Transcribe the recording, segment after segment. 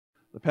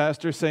the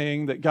pastor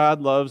saying that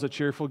God loves a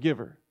cheerful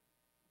giver.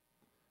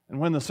 And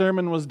when the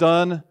sermon was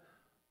done,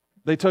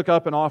 they took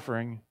up an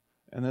offering.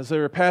 And as they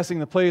were passing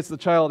the plates, the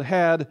child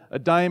had a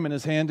dime in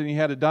his hand and he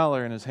had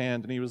 $1 in his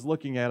hand. And he was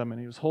looking at them and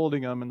he was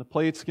holding them. And the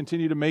plates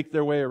continue to make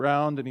their way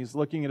around. And he's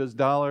looking at his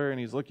dollar and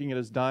he's looking at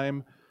his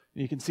dime.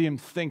 And you can see him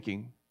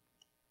thinking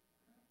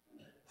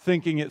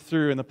it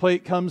through. And the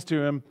plate comes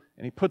to him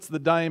and he puts the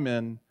dime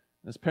in.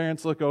 His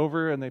parents look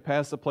over and they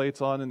pass the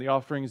plates on and the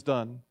offering's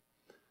done.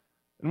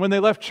 And when they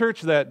left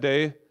church that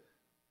day,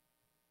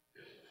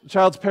 the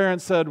child's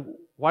parents said,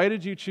 "Why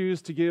did you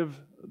choose to give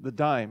the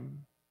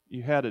dime?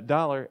 You had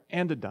 $1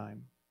 and a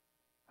dime.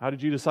 How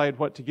did you decide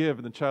what to give?"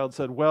 And the child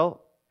said,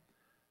 "Well,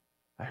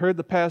 I heard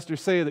the pastor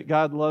say that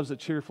God loves a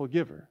cheerful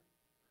giver.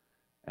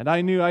 And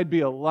I knew I'd be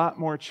a lot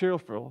more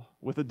cheerful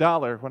with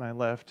 $1 when I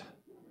left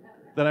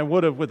than I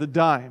would have with a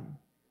dime."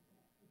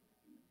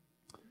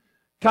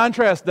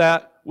 Contrast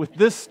that with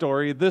this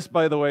story. This,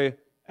 by the way,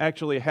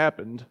 actually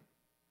happened.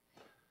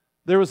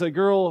 There was a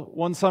girl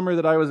one summer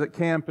that I was at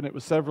camp, and it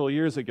was several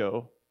years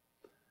ago.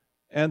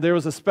 And there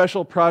was a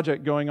special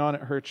project going on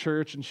at her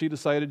church, and she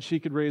decided she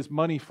could raise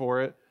money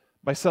for it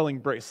by selling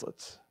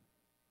bracelets.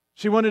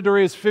 She wanted to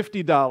raise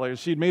 $50.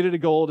 She'd made it a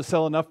goal to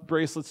sell enough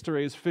bracelets to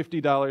raise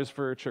 $50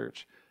 for her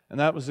church. And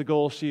that was the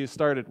goal she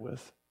started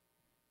with.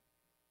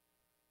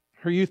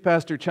 Her youth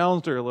pastor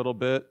challenged her a little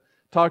bit,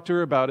 talked to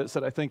her about it,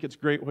 said, "I think it's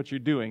great what you're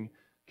doing.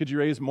 Could you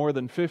raise more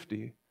than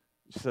 50?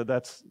 She said,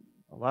 "That's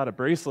a lot of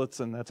bracelets,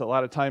 and that's a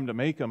lot of time to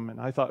make them.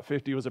 And I thought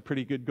 50 was a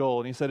pretty good goal."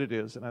 And he said, "It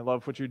is, and I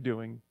love what you're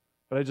doing.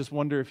 But I just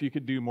wonder if you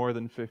could do more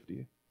than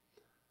 50.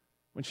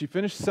 When she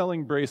finished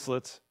selling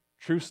bracelets,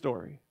 true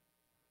story,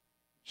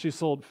 she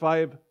sold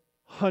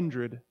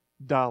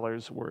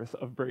 $500 worth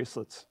of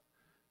bracelets.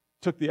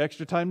 Took the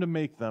extra time to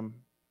make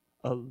them,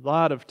 a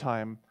lot of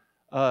time.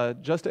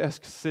 Just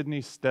ask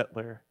Sydney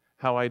Stetler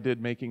how I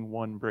did making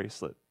one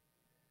bracelet.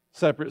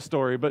 Separate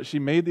story, but she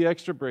made the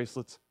extra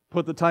bracelets,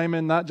 put the time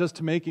in not just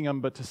to making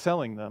them, but to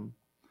selling them.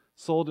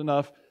 Sold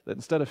enough that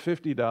instead of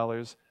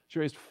 $50, she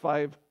raised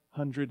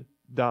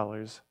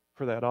 $500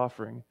 for that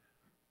offering.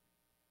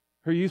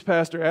 Her youth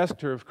pastor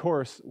asked her, of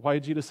course, "Why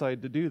did you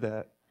decide to do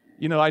that?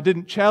 I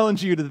didn't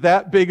challenge you to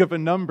that big of a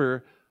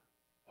number.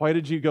 Why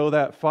did you go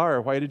that far?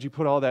 Why did you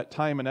put all that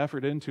time and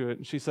effort into it?"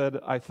 And she said,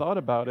 "I thought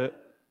about it,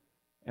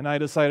 and I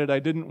decided I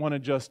didn't want to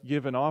just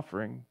give an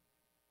offering.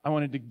 I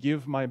wanted to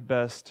give my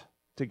best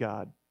to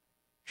God."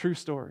 True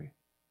story.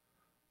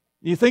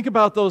 You think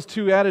about those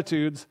two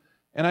attitudes,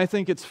 and I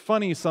think it's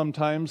funny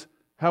sometimes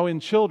how in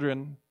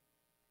children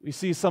we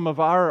see some of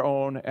our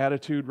own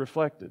attitude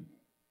reflected.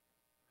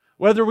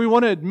 Whether we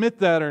want to admit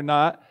that or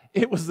not,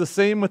 it was the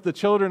same with the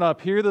children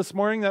up here this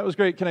morning. That was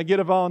great. Can I get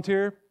a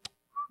volunteer?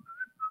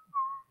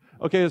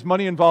 Okay, there's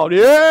money involved.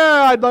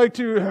 Yeah, I'd like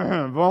to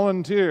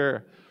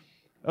volunteer.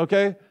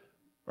 Okay?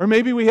 Or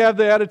maybe we have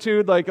the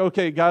attitude like,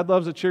 okay, God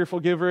loves a cheerful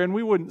giver, and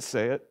we wouldn't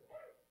say it.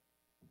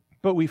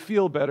 But we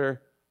feel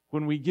better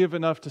when we give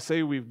enough to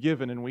say we've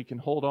given and we can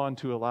hold on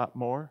to a lot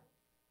more.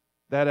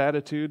 That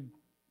attitude,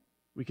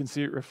 we can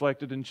see it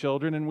reflected in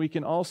children, and we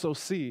can also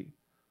see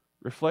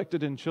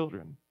reflected in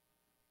children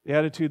the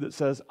attitude that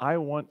says, "I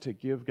want to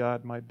give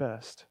God my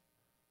best."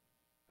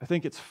 I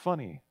think it's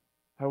funny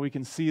how we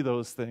can see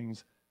those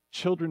things.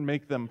 Children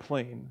make them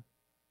plain,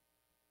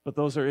 but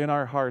those are in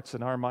our hearts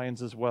and our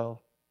minds as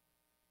well.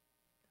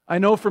 I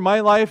know for my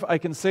life, I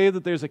can say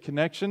that there's a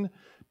connection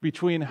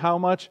between how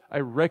much I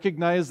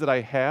recognize that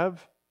I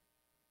have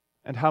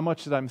and how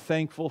much that I'm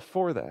thankful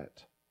for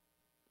that.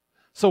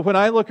 So when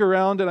I look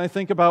around and I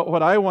think about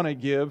what I want to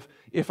give,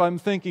 if I'm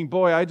thinking,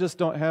 boy, I just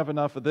don't have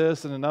enough of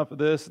this, and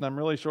I'm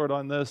really short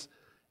on this,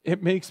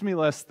 it makes me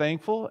less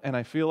thankful, and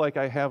I feel like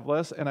I have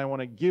less, and I want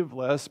to give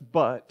less,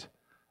 but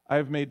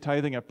I've made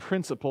tithing a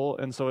principle,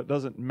 and so it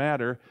doesn't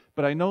matter.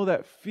 But I know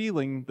that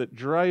feeling that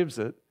drives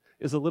it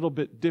is a little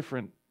bit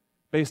different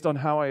based on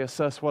how I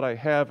assess what I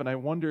have, and I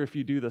wonder if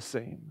you do the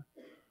same.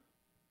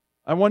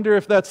 I wonder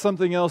if that's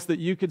something else that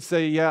you could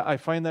say, yeah, I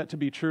find that to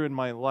be true in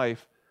my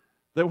life.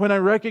 That when I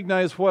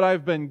recognize what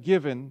I've been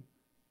given,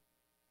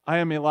 I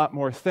am a lot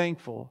more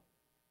thankful.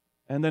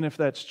 And then if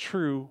that's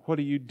true, what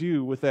do you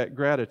do with that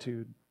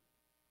gratitude?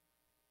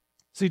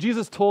 See,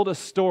 Jesus told a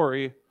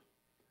story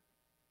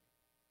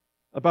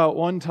about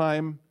one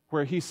time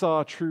where he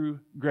saw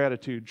true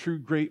gratitude, true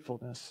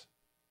gratefulness.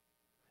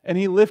 And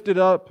he lifted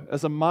up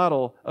as a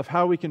model of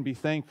how we can be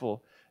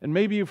thankful. And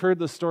maybe you've heard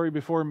this story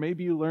before,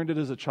 maybe you learned it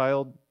as a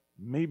child,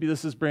 maybe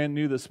this is brand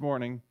new this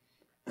morning.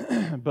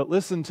 But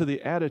listen to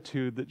the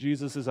attitude that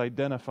Jesus is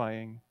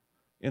identifying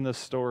in this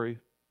story.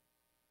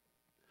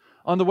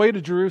 On the way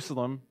to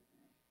Jerusalem,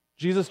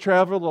 Jesus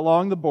traveled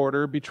along the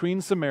border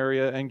between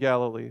Samaria and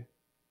Galilee.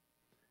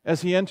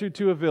 As he entered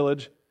to a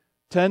village,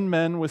 10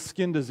 men with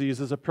skin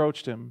diseases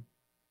approached him.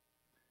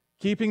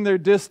 Keeping their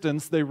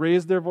distance, they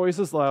raised their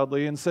voices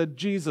loudly and said,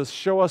 "Jesus,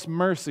 show us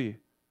mercy."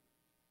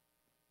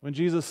 When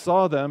Jesus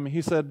saw them,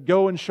 he said,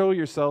 "Go and show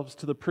yourselves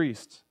to the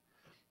priests."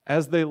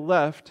 As they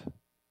left,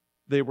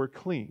 they were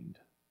cleaned.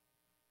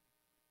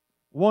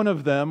 One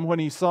of them, when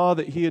he saw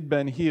that he had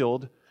been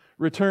healed,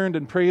 returned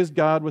and praised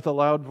God with a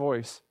loud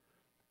voice.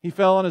 He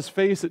fell on his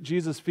face at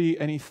Jesus' feet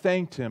and he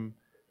thanked him.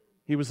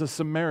 He was a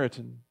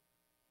Samaritan.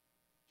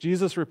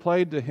 Jesus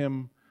replied to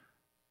him,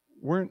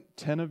 "Weren't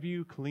 10 of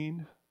you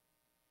clean?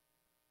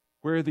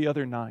 Where are the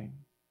other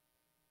 9?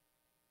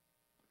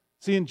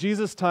 See, in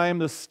Jesus' time,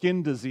 the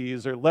skin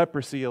disease or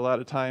leprosy, a lot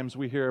of times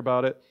we hear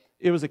about it,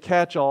 it was a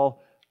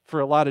catch-all for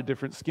a lot of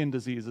different skin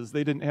diseases.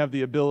 They didn't have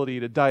the ability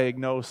to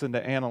diagnose and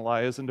to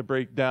analyze and to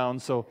break down.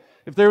 So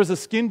if there was a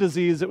skin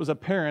disease, it was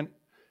apparent,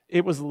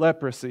 it was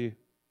leprosy.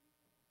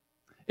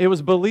 It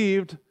was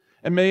believed,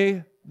 and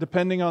may,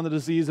 depending on the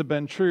disease, have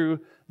been true,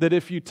 that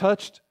if you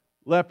touched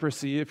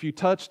leprosy, if you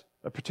touched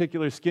a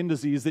particular skin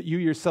disease, that you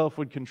yourself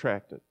would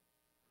contract it.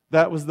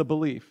 That was the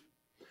belief.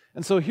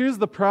 And so here's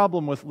the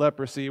problem with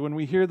leprosy. When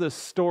we hear this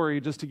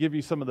story, just to give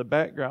you some of the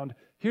background,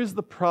 here's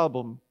the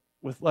problem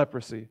with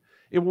leprosy.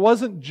 It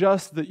wasn't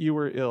just that you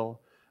were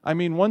ill. I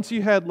mean, once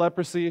you had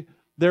leprosy,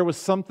 there was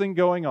something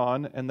going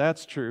on, and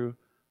that's true,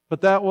 but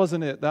that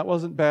wasn't it. That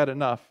wasn't bad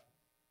enough.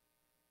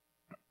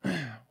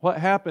 What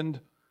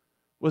happened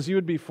was you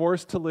would be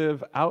forced to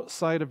live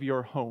outside of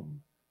your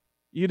home.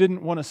 You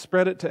didn't want to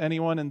spread it to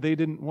anyone, and they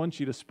didn't want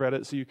you to spread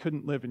it, so you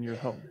couldn't live in your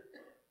home.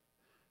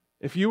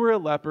 If you were a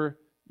leper,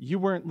 you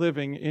weren't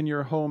living in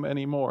your home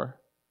anymore.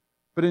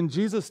 But in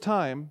Jesus'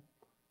 time,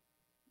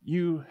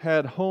 you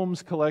had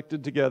homes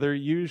collected together,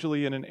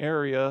 usually in an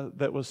area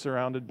that was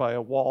surrounded by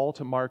a wall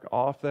to mark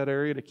off that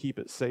area to keep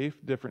it safe,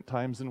 different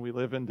times than we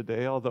live in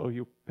today, although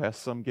you pass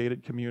some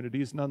gated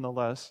communities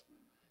nonetheless.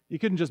 You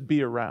couldn't just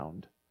be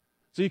around.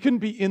 So you couldn't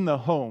be in the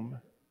home.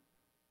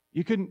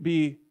 You couldn't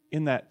be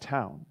in that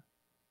town.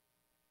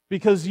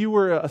 Because you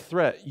were a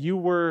threat. You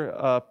were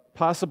a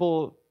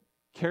possible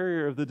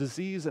carrier of the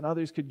disease and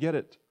others could get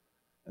it.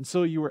 And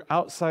so you were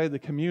outside the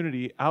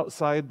community,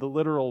 outside the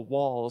literal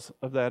walls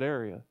of that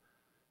area.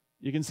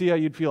 You can see how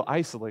you'd feel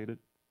isolated.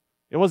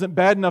 It wasn't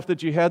bad enough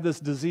that you had this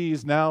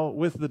disease. Now,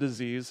 with the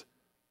disease,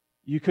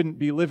 you couldn't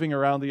be living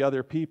around the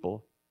other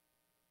people.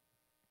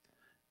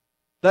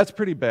 That's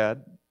pretty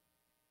bad.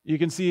 You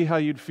can see how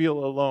you'd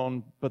feel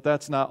alone, but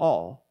that's not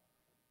all.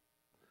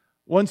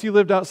 Once you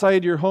lived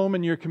outside your home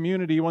and your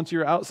community, once you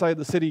were outside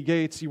the city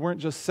gates, you weren't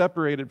just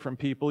separated from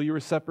people, you were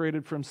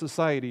separated from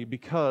society,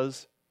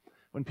 because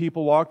when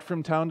people walked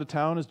from town to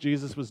town, as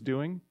Jesus was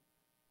doing,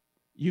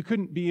 you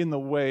couldn't be in the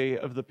way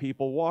of the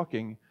people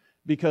walking.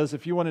 Because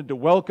if you wanted to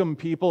welcome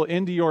people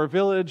into your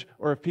village,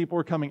 or if people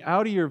were coming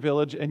out of your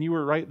village and you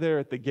were right there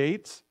at the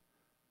gates,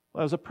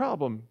 well, that was a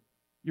problem.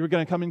 You were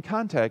going to come in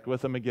contact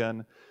with them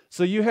again.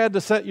 So you had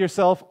to set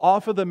yourself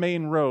off of the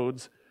main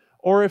roads,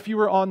 or if you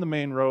were on the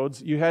main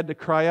roads, you had to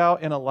cry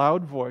out in a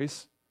loud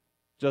voice,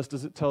 just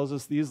as it tells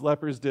us these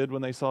lepers did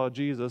when they saw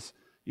Jesus.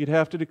 You'd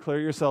have to declare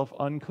yourself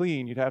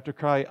unclean. You'd have to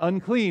cry,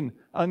 "Unclean,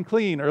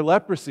 unclean," or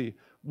leprosy,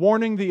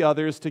 warning the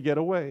others to get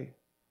away.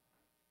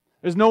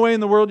 There's no way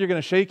in the world you're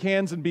going to shake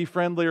hands and be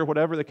friendly or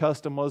whatever the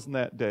custom was in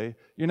that day.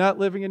 You're not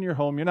living in your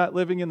home. You're not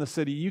living in the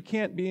city. You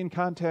can't be in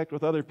contact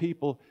with other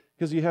people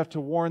because you have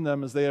to warn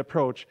them as they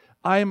approach.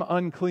 "I'm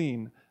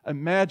unclean."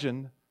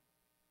 Imagine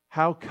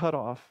how cut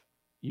off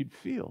you'd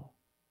feel.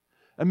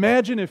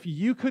 Imagine if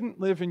you couldn't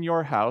live in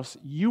your house,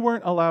 you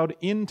weren't allowed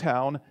in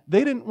town,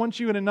 they didn't want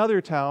you in another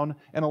town,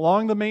 and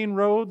along the main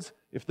roads,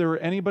 if there were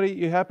anybody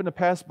you happened to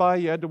pass by,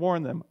 you had to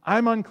warn them,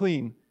 "I'm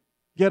unclean,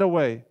 get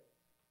away."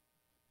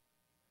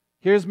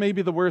 Here's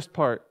maybe the worst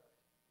part.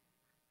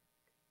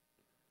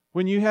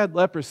 When you had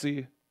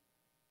leprosy,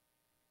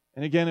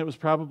 and again, it was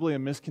probably a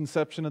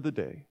misconception of the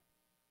day,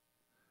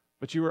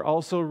 but you were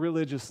also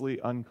religiously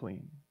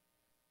unclean.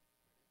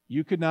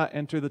 You could not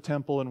enter the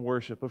temple and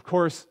worship. Of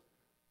course,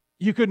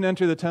 you couldn't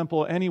enter the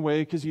temple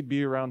anyway because you'd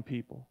be around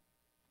people.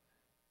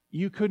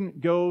 You couldn't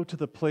go to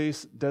the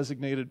place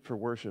designated for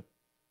worship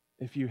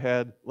if you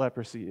had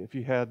leprosy, if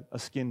you had a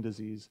skin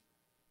disease.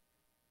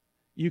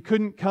 You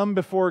couldn't come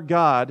before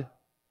God.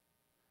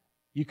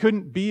 You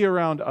couldn't be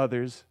around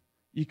others.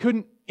 You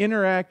couldn't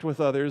interact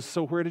with others,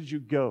 so where did you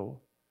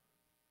go?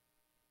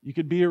 You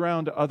could be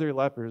around other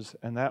lepers,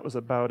 and that was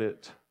about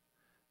it.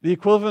 The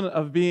equivalent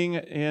of being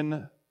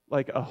in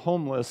like a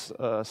homeless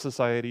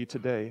society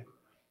today.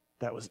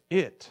 That was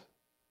it.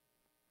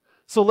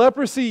 So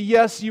leprosy,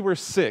 yes, you were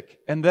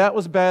sick, and that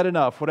was bad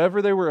enough.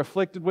 Whatever they were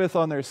afflicted with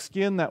on their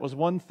skin, that was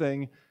one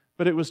thing,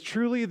 but it was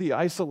truly the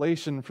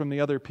isolation from the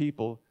other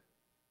people.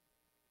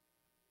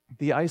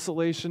 The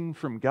isolation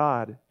from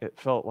God, it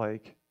felt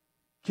like.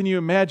 Can you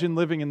imagine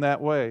living in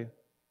that way?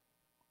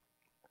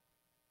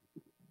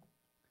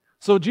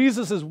 So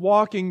Jesus is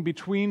walking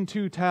between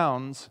two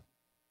towns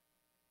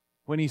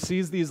when he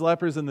sees these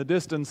lepers in the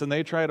distance and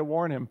they try to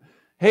warn him,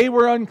 "Hey,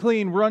 we're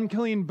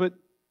unclean, but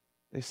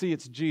they see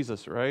it's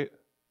Jesus, right?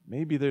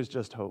 Maybe there's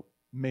just hope.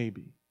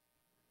 Maybe."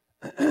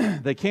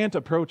 They can't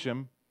approach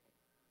him.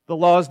 The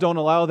laws don't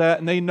allow that,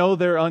 and they know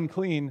they're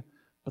unclean,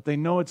 but they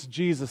know it's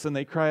Jesus, and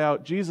they cry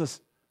out,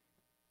 "Jesus,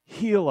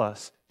 heal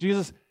us.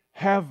 Jesus,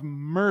 have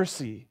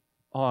mercy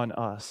on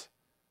us."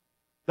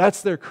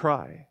 That's their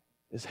cry,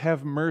 is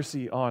have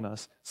mercy on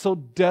us. So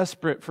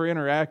desperate for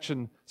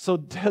interaction, so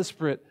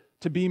desperate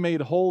to be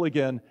made whole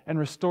again and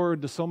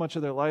restored to so much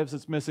of their lives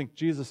that's missing.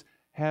 Jesus,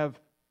 have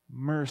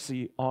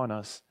mercy on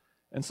us.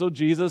 And so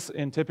Jesus,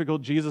 in typical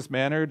Jesus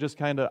manner, just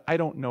kind of, I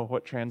don't know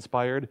what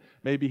transpired.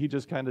 Maybe he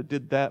just kind of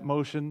did that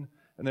motion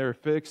and they were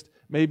fixed.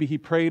 Maybe he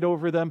prayed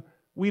over them.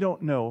 We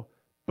don't know.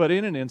 But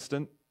in an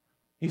instant,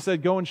 he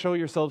said, go and show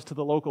yourselves to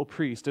the local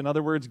priest. In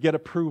other words, get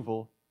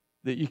approval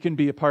that you can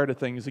be a part of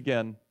things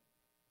again.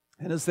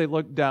 And as they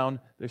looked down,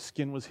 their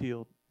skin was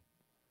healed.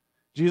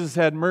 Jesus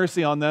had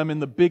mercy on them in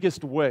the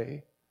biggest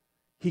way.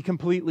 He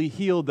completely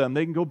healed them.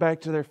 They can go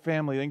back to their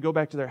family. They can go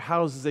back to their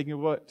houses. They can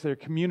go back to their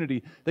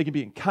community. They can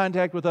be in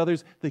contact with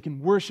others. They can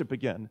worship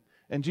again.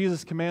 And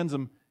Jesus commands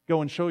them,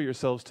 go and show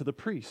yourselves to the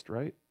priest,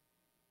 right?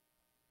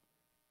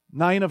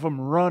 9 of them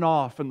run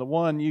off, and the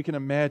one, you can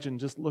imagine,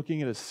 just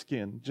looking at his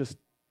skin, just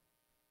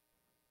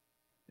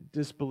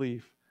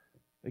disbelief.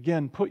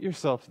 Again, put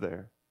yourself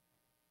there.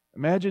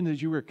 Imagine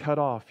that you were cut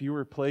off, you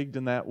were plagued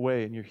in that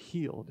way, and you're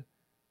healed.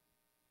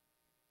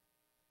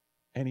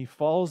 And he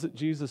falls at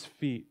Jesus'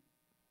 feet.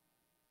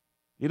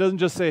 He doesn't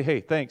just say,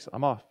 hey, thanks,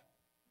 I'm off.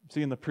 I'm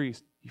seeing the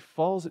priest. He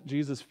falls at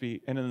Jesus'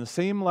 feet, and in the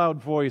same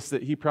loud voice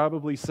that he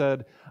probably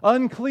said,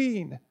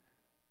 unclean,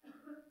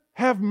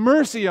 have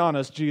mercy on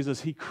us,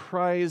 Jesus, he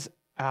cries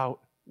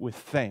out with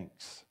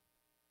thanks.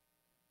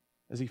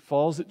 As he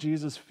falls at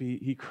Jesus'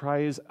 feet, he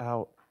cries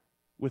out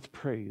with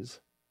praise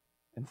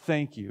and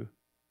thank you.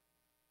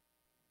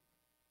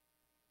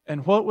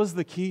 And what was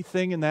the key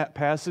thing in that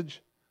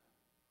passage?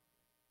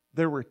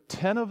 There were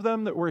 10 of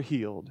them that were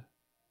healed.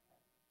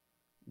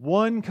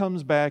 1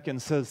 comes back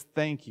and says,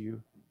 thank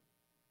you.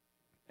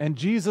 And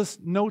Jesus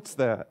notes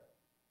that.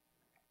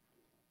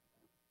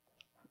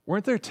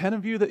 Weren't there 10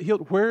 of you that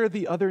healed? Where are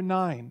the other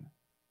 9?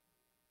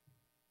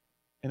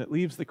 And it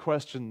leaves the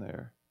question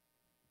there.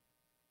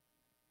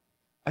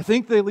 I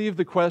think they leave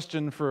the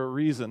question for a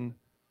reason.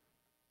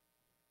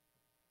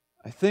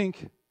 I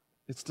think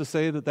it's to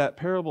say that that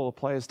parable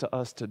applies to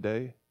us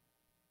today.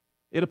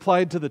 It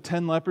applied to the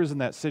 10 lepers in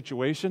that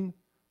situation.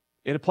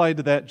 It applied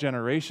to that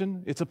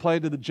generation. It's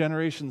applied to the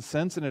generation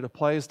since, and it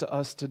applies to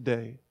us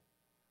today.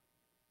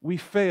 We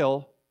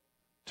fail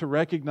to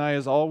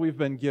recognize all we've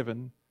been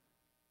given,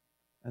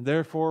 and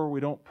therefore we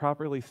don't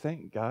properly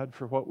thank God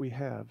for what we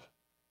have.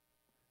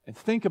 And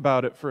think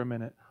about it for a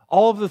minute.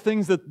 All of the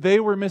things that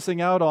they were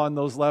missing out on,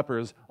 those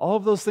lepers, all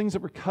of those things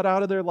that were cut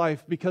out of their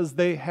life because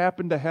they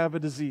happened to have a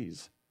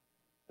disease.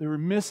 They were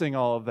missing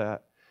all of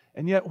that.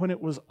 And yet when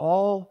it was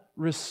all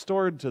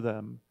restored to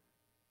them,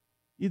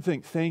 you'd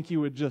think thank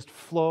you would just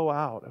flow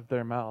out of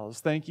their mouths.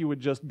 Thank you would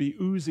just be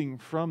oozing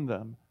from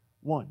them.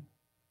 One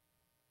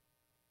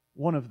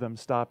of them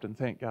stopped and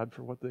thanked God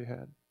for what they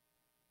had.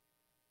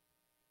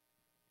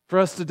 For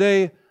us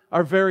today,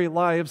 our very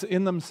lives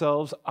in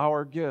themselves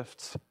are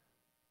gifts.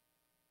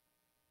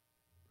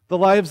 The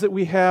lives that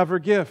we have are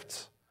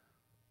gifts.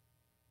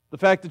 The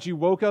fact that you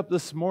woke up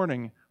this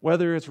morning,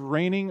 whether it's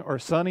raining or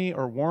sunny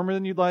or warmer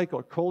than you'd like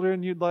or colder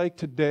than you'd like,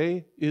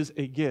 today is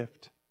a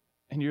gift,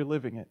 and you're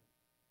living it.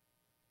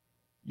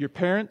 Your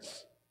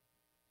parents,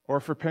 or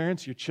for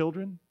parents, your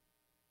children,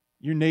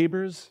 your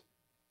neighbors,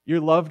 your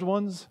loved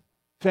ones,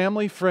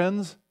 family,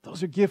 friends,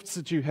 those are gifts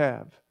that you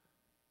have.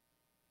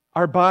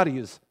 Our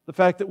bodies, the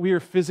fact that we are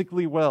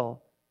physically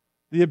well,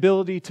 the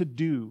ability to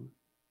do,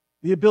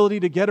 the ability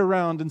to get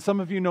around, and some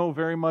of you know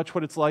very much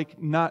what it's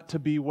like not to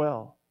be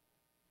well.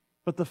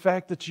 But the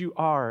fact that you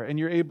are, and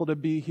you're able to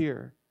be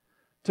here,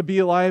 to be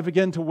alive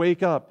again, to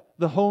wake up,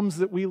 the homes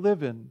that we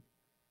live in,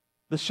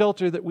 the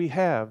shelter that we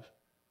have.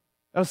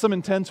 That was some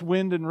intense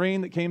wind and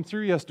rain that came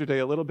through yesterday,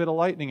 a little bit of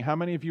lightning. How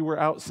many of you were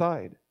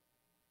outside?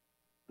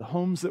 The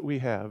homes that we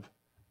have,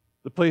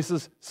 the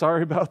places,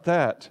 sorry about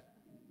that.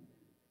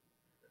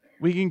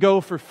 We can go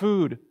for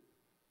food.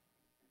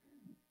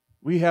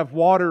 We have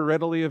water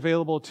readily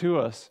available to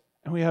us,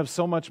 and we have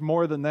so much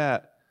more than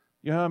that.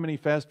 You know how many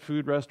fast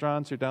food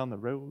restaurants are down the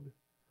road?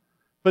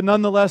 But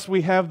nonetheless,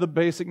 we have the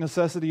basic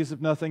necessities,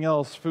 if nothing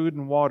else, food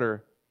and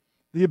water.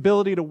 The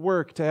ability to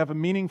work, to have a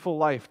meaningful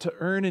life, to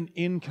earn an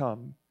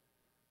income.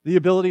 The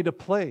ability to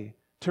play,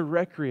 to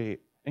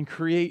recreate, and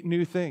create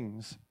new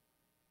things.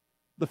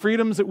 The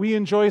freedoms that we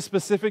enjoy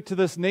specific to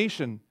this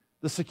nation,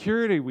 the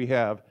security we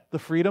have, the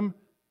freedom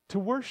to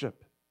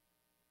worship.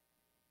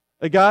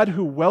 A God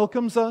who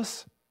welcomes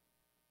us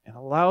and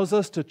allows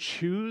us to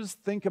choose.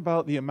 Think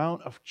about the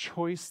amount of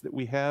choice that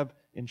we have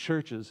in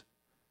churches.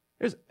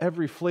 There's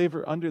every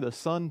flavor under the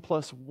sun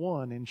plus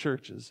one in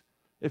churches.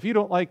 If you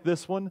don't like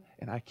this one,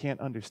 and I can't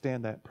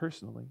understand that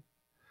personally,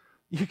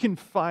 you can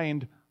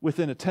find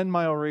within a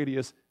 10-mile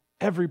radius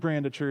every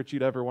brand of church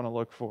you'd ever want to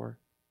look for.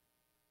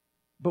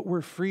 But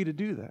we're free to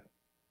do that.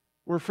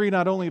 We're free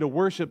not only to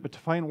worship, but to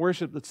find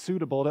worship that's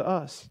suitable to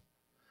us.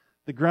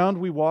 The ground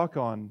we walk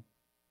on,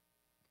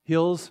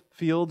 hills,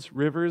 fields,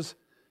 rivers,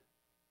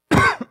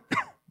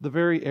 the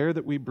very air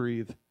that we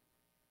breathe.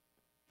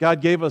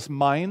 God gave us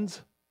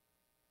minds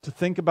to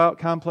think about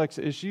complex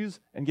issues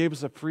and gave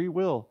us a free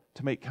will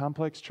to make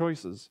complex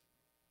choices.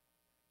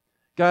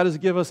 God has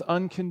given us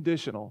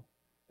unconditional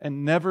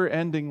and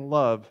never-ending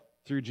love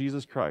through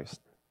Jesus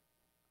Christ.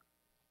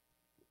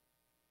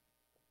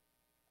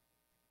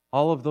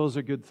 All of those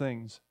are good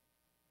things.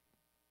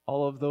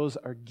 All of those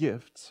are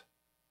gifts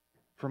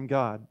from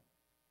God.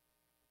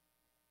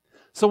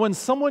 So when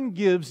someone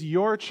gives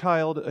your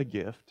child a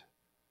gift,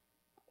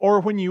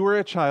 or when you were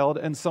a child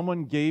and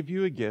someone gave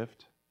you a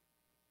gift,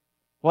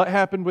 what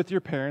happened with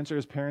your parents, or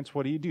as parents,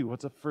 what do?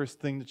 What's the first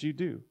thing that you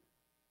do?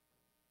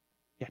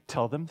 Yeah,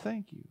 tell them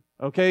thank you.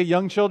 Okay,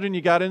 young children,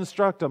 you got to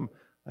instruct them.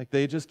 Like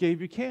they just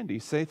gave you candy.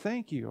 Say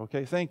thank you.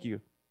 Okay, thank you.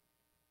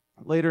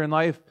 Later in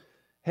life,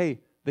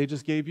 hey, they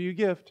just gave you a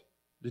gift.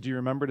 Did you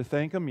remember to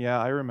thank them?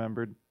 Yeah, I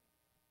remembered.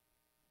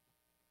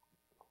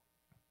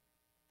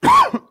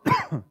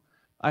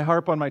 I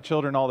harp on my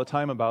children all the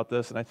time about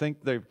this, and I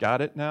think they've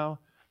got it now.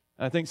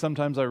 And I think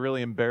sometimes I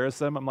really embarrass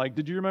them. I'm like,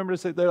 did you remember to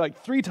say? They're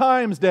like, 3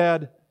 times,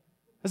 Dad.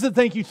 I said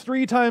thank you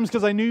 3 times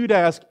because I knew you'd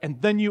ask,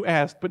 and then you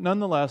asked. But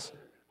nonetheless,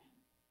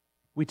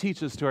 we teach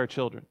this to our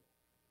children.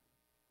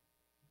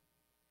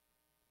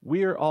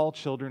 We are all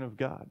children of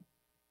God.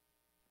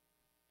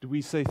 Do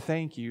we say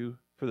thank you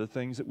for the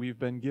things that we've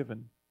been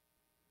given?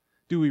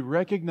 Do we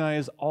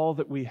recognize all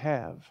that we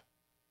have?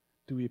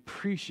 Do we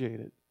appreciate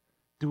it?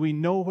 Do we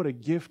know what a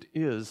gift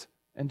is?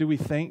 And do we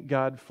thank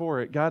God for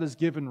it? God has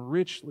given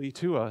richly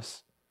to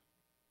us.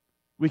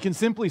 We can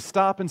simply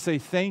stop and say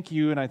thank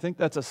you, and I think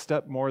that's a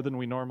step more than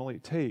we normally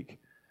take.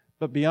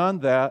 But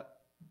beyond that,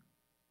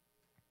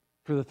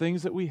 for the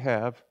things that we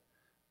have,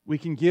 we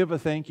can give a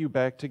thank you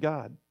back to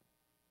God.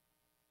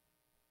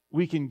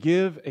 We can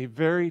give a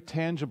very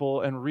tangible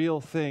and real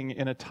thing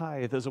in a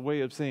tithe as a way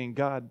of saying,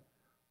 God,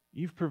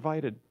 you've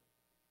provided.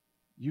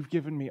 You've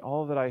given me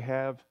all that I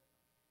have.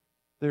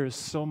 There is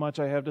so much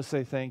I have to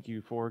say thank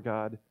you for,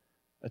 God.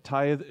 A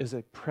tithe is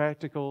a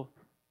practical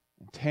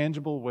and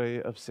tangible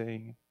way of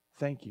saying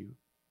thank you.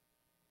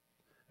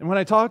 And when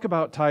I talk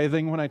about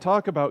tithing, when I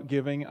talk about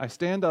giving, I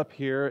stand up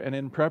here and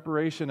in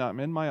preparation, I'm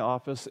in my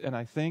office and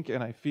I think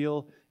and I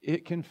feel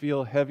it can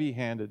feel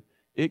heavy-handed.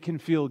 It can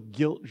feel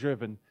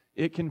guilt-driven.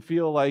 It can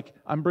feel like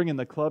I'm bringing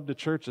the club to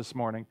church this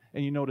morning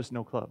and you notice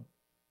no club.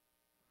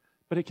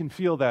 But it can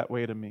feel that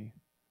way to me.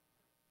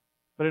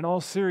 But in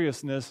all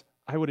seriousness,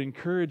 I would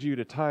encourage you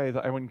to tithe.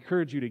 I would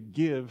encourage you to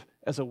give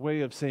as a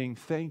way of saying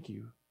thank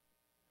you.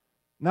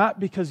 Not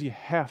because you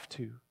have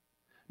to.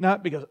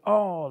 Not because,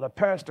 oh, the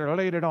pastor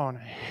laid it on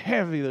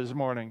heavy this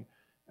morning.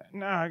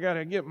 Now I got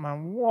to get my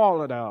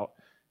wallet out.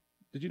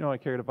 Did you know I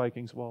carried a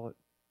Vikings wallet?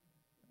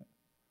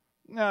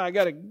 Now I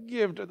got to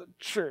give to the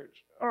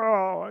church.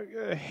 Oh,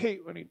 I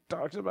hate when he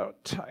talks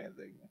about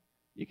tithing.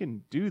 You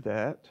can do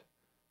that.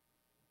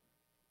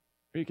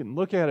 Or you can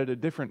look at it a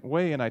different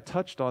way, and I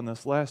touched on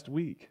this last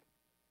week.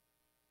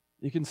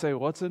 You can say,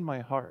 what's in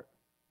my heart?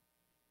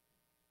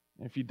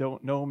 If you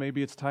don't know,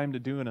 maybe it's time to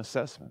do an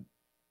assessment.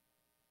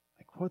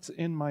 Like, what's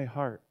in my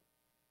heart?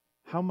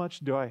 How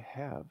much do I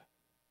have?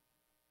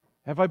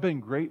 Have I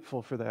been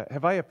grateful for that?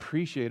 Have I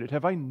appreciated?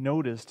 Have I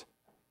noticed?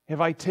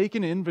 Have I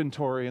taken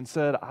inventory and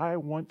said, I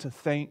want to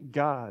thank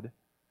God?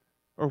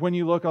 Or when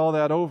you look all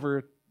that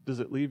over, does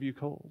it leave you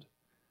cold?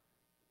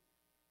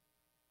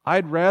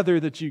 I'd rather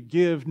that you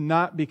give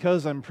not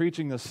because I'm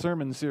preaching this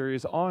sermon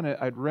series on it.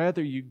 I'd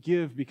rather you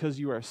give because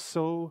you are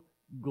so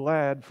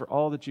glad for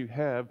all that you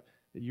have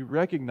that you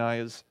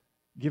recognize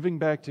giving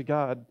back to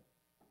God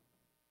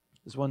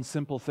is one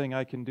simple thing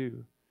I can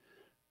do.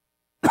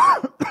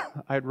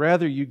 I'd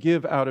rather you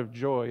give out of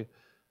joy.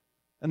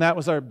 And that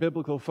was our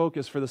biblical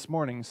focus for this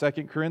morning. 2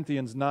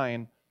 Corinthians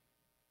 9,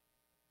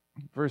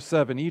 verse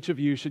 7. Each of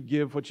you should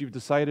give what you've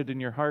decided in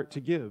your heart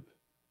to give,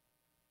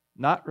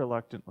 not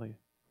reluctantly.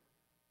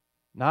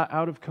 Not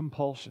out of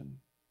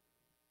compulsion,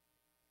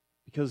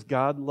 because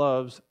God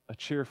loves a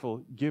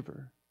cheerful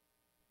giver.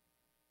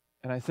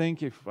 And I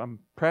think if I'm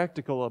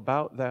practical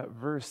about that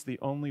verse, the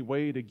only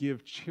way to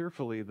give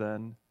cheerfully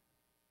then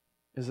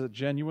is a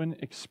genuine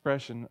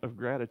expression of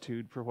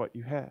gratitude for what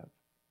you have.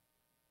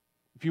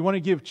 If you want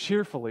to give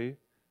cheerfully,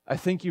 I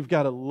think you've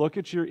got to look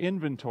at your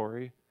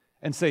inventory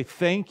and say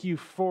thank you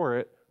for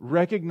it,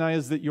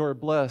 recognize that you're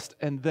blessed,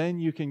 and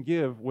then you can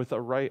give with a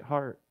right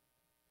heart.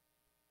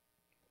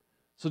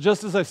 So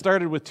just as I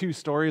started with 2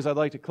 stories, I'd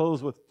like to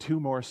close with 2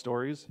 more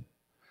stories.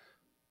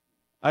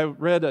 I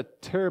read a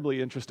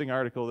terribly interesting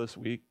article this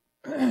week.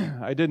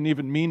 I didn't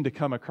even mean to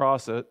come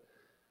across it.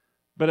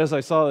 But as I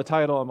saw the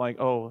title, I'm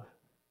like, oh,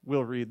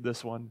 we'll read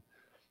this one.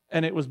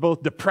 And it was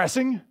both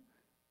depressing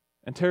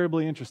and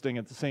terribly interesting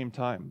at the same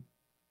time.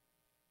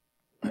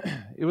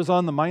 It was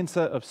on the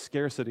mindset of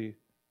scarcity.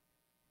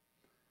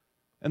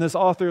 And this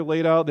author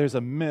laid out there's a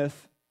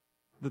myth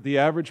that the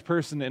average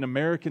person in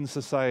American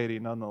society,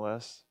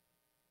 nonetheless,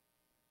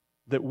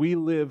 that we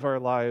live our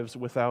lives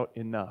without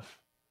enough.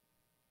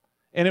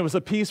 And it was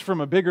a piece from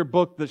a bigger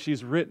book that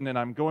she's written, and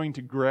I'm going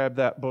to grab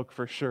that book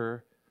for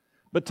sure.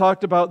 But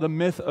talked about the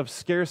myth of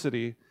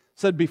scarcity.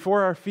 Said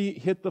before our feet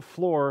hit the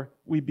floor,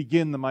 we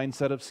begin the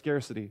mindset of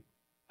scarcity.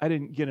 I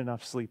didn't get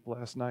enough sleep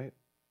last night.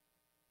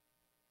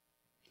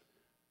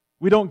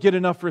 We don't get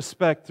enough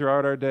respect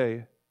throughout our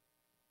day.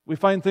 We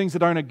find things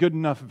that aren't a good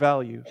enough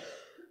value.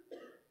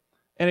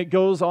 And it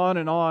goes on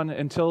and on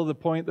until the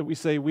point that we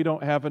say we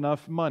don't have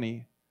enough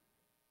money.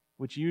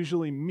 which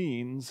usually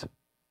means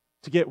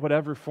to get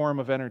whatever form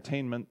of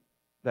entertainment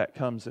that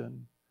comes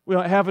in. We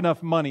don't have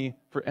enough money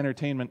for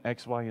entertainment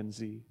X, Y, and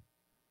Z,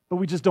 but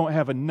we just don't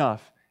have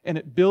enough. And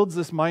it builds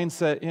this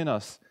mindset in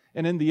us.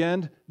 And in the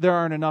end, there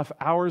aren't enough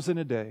hours in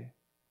a day.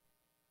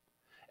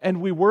 And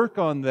we work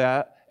on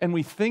that, and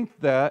we think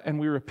that, and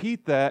we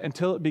repeat that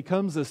until it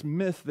becomes this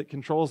myth that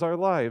controls our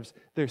lives.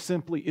 There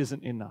simply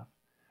isn't enough.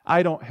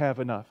 I don't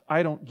have enough.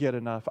 I don't get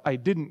enough. I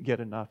didn't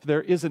get enough.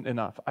 There isn't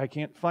enough. I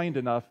can't find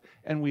enough.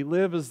 And we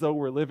live as though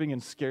we're living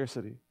in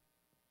scarcity.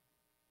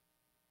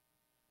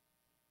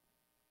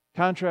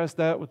 Contrast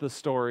that with a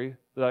story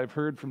that I've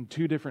heard from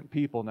two different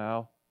people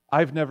now.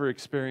 I've never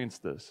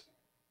experienced this.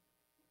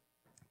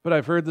 But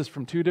I've heard this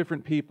from two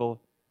different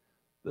people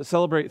that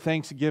celebrate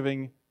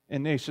Thanksgiving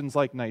in nations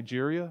like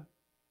Nigeria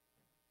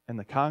and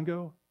the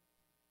Congo.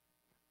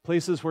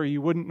 Places where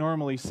you wouldn't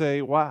normally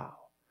say, wow,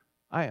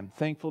 I am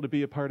thankful to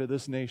be a part of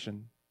this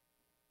nation.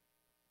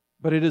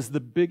 But it is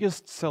the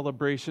biggest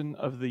celebration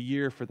of the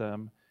year for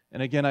them.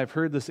 And again, I've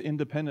heard this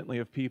independently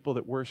of people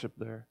that worship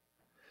there.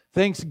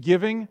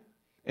 Thanksgiving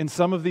in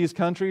some of these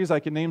countries, I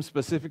can name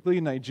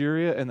specifically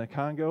Nigeria and the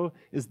Congo,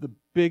 is the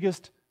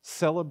biggest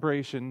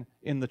celebration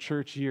in the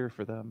church year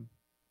for them.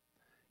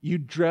 You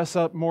dress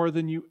up more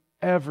than you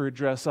ever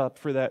dress up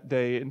for that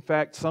day. In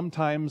fact,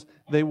 sometimes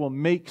they will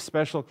make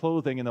special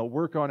clothing and they'll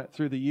work on it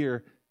through the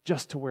year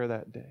just to wear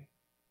that day.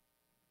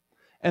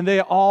 And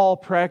they all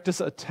practice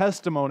a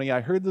testimony.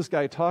 I heard this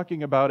guy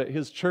talking about at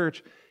his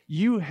church.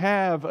 You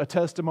have a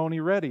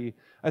testimony ready.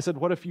 I said,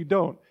 what if you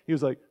don't? He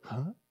was like,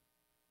 huh?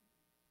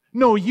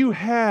 No, you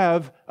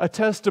have a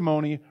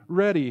testimony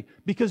ready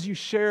because you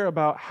share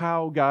about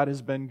how God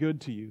has been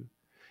good to you.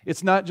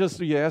 It's not just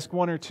you ask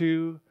one or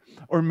two,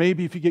 or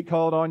maybe if you get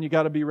called on, you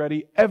got to be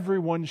ready.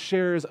 Everyone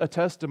shares a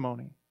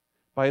testimony.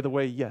 By the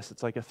way, yes,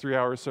 it's like a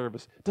 3-hour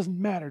service. It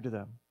doesn't matter to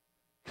them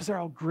because they're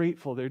all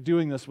grateful. They're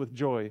doing this with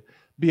joy.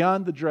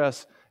 Beyond the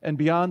dress and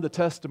beyond the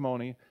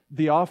testimony,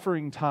 the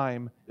offering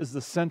time is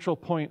the central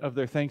point of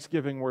their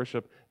Thanksgiving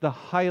worship, the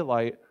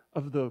highlight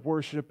of the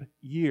worship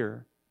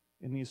year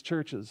in these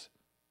churches.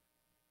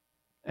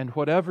 And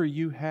whatever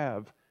you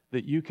have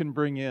that you can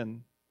bring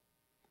in,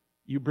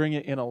 you bring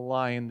it in a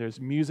line. There's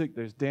music,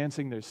 there's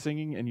dancing, there's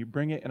singing, and you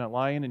bring it in a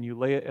line and you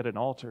lay it at an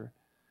altar.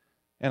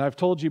 And I've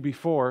told you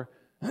before,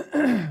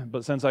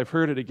 but since I've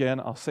heard it again,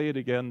 I'll say it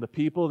again. The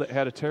people that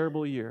had a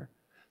terrible year,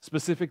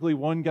 specifically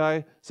one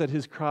guy said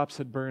his crops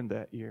had burned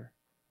that year.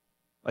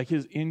 Like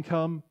his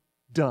income,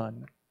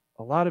 done.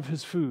 A lot of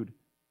his food,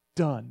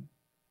 done.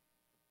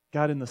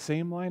 Got in the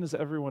same line as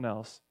everyone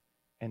else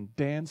and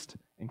danced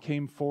and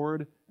came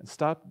forward and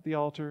stopped at the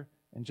altar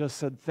and just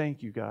said,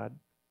 thank you, God.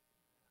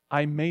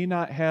 I may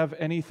not have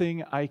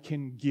anything I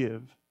can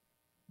give,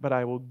 but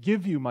I will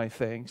give you my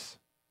thanks,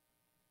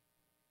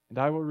 and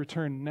I will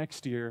return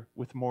next year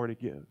with more to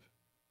give.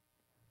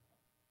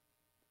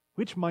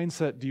 Which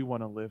mindset do you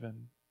want to live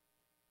in?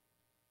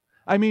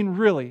 I mean,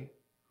 really,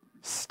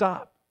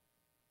 stop.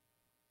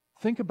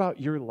 Think about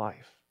your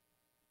life.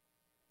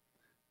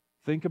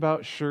 Think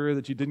about, sure,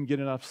 that you didn't get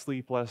enough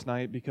sleep last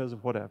night because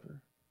of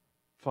whatever.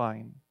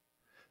 Fine.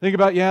 Think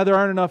about, yeah, there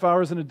aren't enough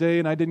hours in a day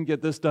and I didn't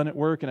get this done at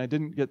work and I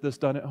didn't get this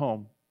done at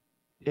home.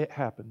 It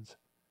happens.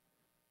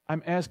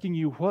 I'm asking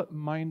you, what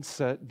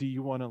mindset do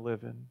you want to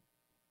live in?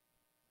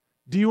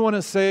 Do you want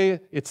to say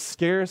it's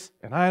scarce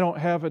and I don't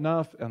have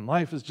enough and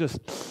life is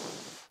just,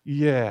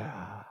 yeah.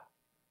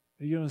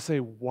 Are you going to say,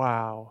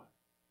 wow,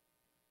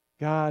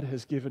 God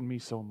has given me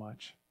so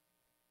much?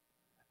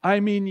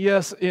 I mean,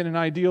 yes, in an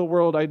ideal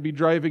world, I'd be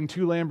driving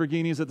 2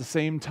 Lamborghinis at the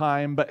same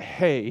time, but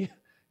hey,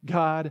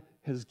 God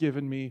has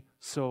given me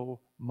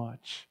so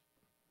much.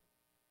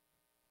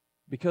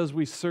 Because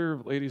we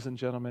serve, ladies and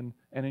gentlemen,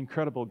 an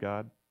incredible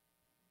God.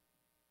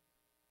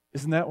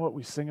 Isn't that what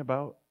we sing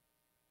about?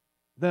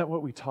 Isn't that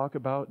what we talk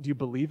about? Do you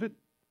believe it?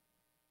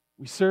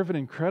 We serve an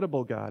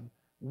incredible God.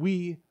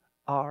 We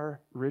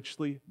are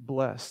richly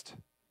blessed.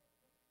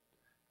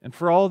 And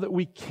for all that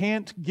we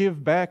can't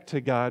give back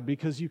to God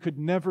because you could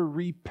never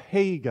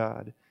repay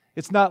God.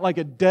 It's not like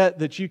a debt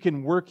that you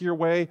can work your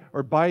way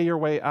or buy your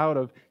way out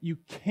of. You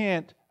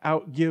can't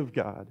outgive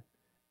God.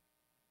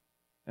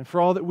 And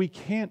for all that we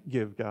can't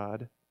give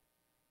God,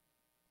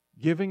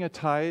 giving a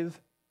tithe,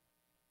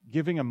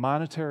 giving a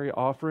monetary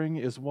offering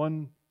is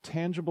one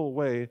tangible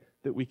way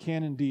that we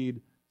can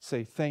indeed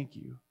say thank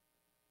you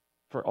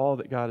for all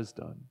that God has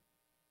done.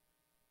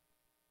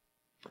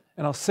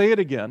 And I'll say it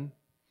again,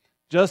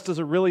 just as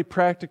a really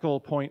practical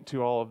point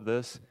to all of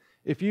this.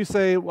 If you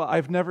say, well,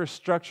 I've never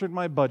structured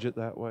my budget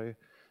that way.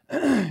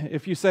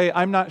 If you say,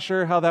 I'm not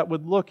sure how that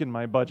would look in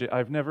my budget.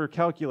 I've never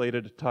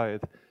calculated a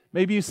tithe.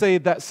 Maybe you say,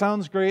 that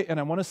sounds great, and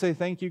I want to say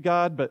thank you,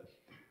 God, but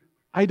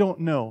I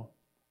don't know.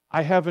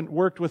 I haven't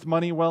worked with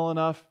money well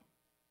enough.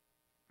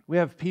 We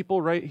have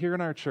people right here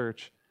in our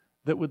church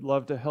that would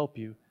love to help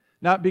you.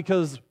 Not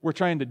because we're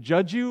trying to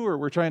judge you or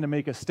we're trying to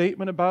make a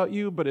statement about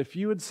you, but if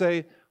you would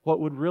say, what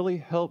would really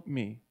help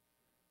me,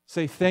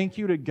 say thank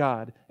you to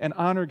God and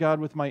honor God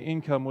with my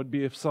income would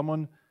be if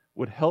someone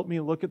would help me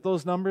look at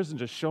those numbers and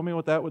just show me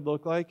what that would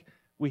look like.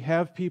 We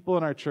have people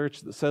in our church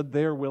that said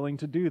they're willing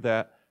to do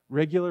that.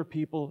 Regular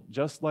people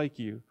just like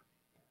you.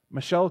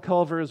 Michelle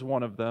Culver is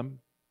one of them.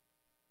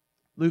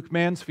 Luke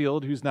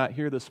Mansfield, who's not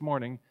here this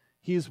morning,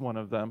 he's one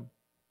of them.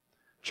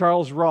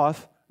 Charles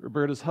Roth,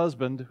 Roberta's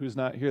husband, who's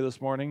not here this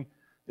morning,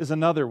 is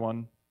another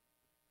one.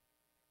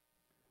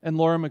 And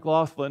Laura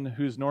McLaughlin,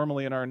 who's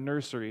normally in our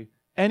nursery.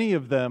 Any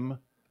of them,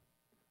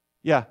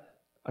 yeah,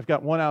 I've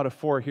got 1 out of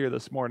 4 here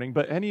this morning,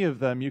 but any of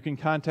them you can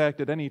contact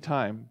at any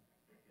time.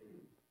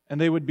 And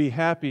they would be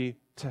happy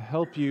to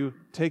help you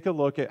take a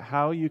look at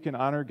how you can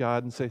honor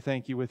God and say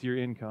thank you with your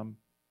income.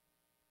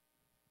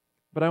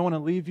 But I want to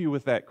leave you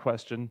with that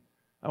question.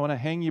 I want to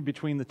hang you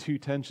between the two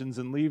tensions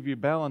and leave you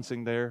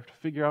balancing there to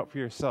figure out for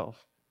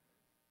yourself.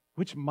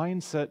 Which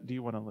mindset do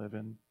you want to live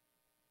in?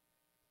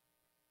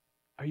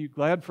 Are you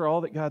glad for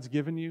all that God's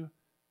given you?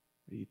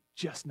 Or do you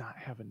just not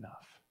have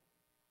enough?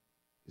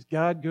 Is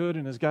God good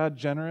and is God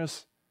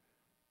generous?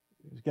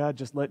 Is God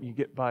just letting you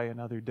get by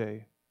another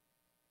day?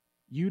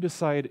 You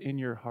decide in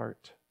your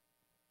heart.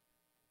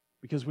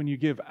 Because when you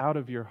give out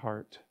of your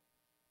heart,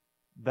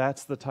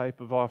 that's the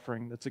type of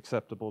offering that's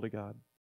acceptable to God.